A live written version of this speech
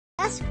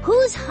guess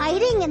who's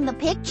hiding in the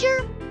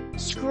picture?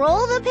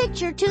 Scroll the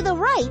picture to the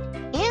right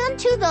and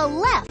to the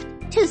left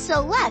to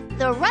select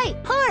the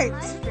right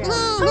parts.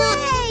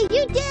 Hooray!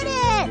 You did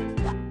it!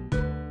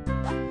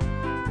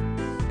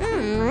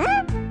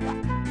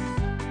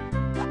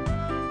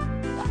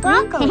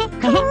 Broccoli,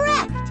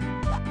 correct!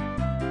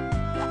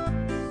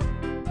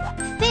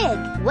 Fig,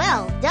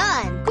 well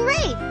done!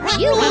 Great!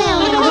 You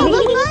found all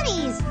the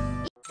bunnies!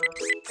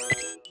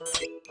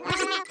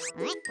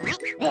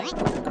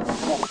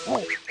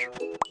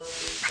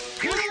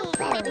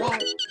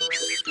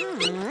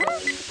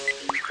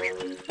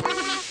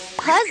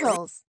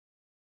 Puzzles.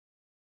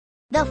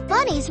 The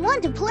funnies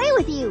want to play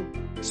with you.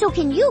 So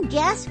can you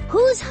guess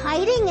who's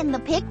hiding in the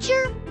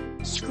picture?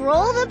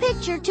 Scroll the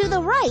picture to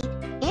the right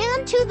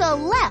and to the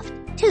left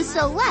to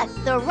select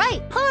the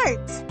right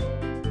parts.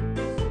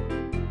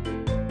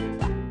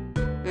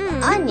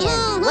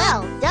 Onions,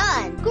 well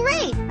done.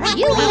 Great!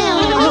 You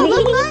found all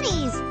the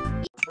bunnies.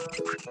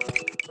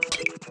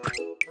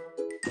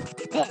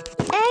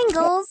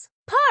 Angles,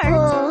 parts.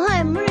 Oh,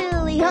 I'm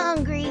really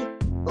hungry.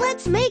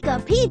 Let's make a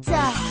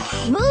pizza.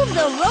 Move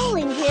the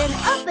rolling pin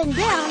up and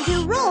down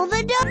to roll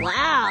the dough.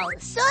 Wow,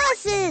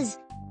 sauces.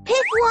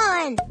 Pick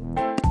one.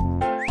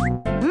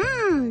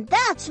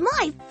 That's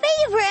my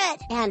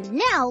favorite. And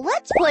now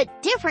let's put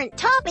different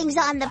toppings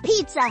on the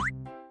pizza.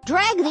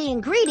 Drag the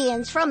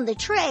ingredients from the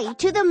tray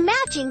to the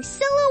matching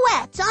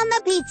silhouettes on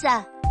the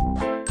pizza.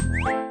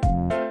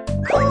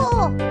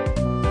 Cool!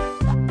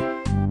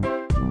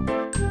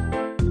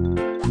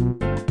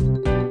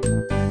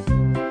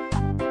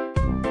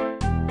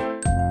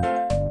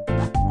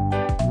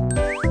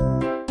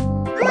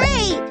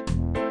 Great!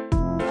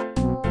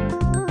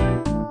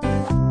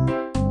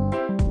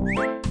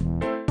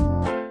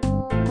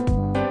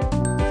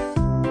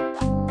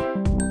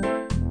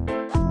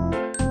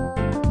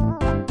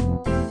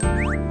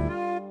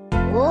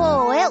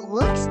 Oh, it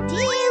looks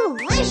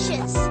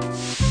delicious!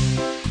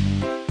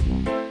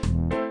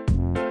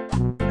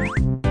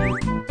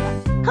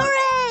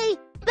 Hooray!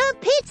 The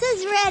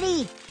pizza's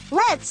ready!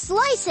 Let's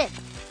slice it!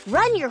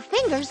 Run your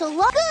fingers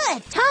along.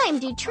 Good! Time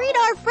to treat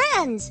our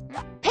friends!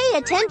 Pay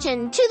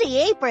attention to the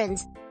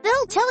aprons.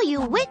 They'll tell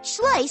you which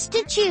slice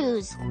to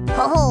choose.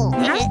 Ho-ho!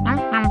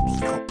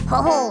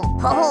 Ho-ho!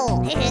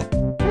 Ho-ho!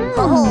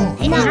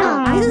 No,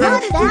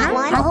 not that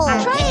one.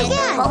 Try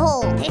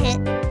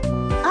again.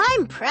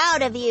 I'm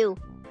proud of you.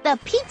 The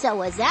pizza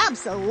was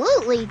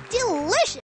absolutely delicious.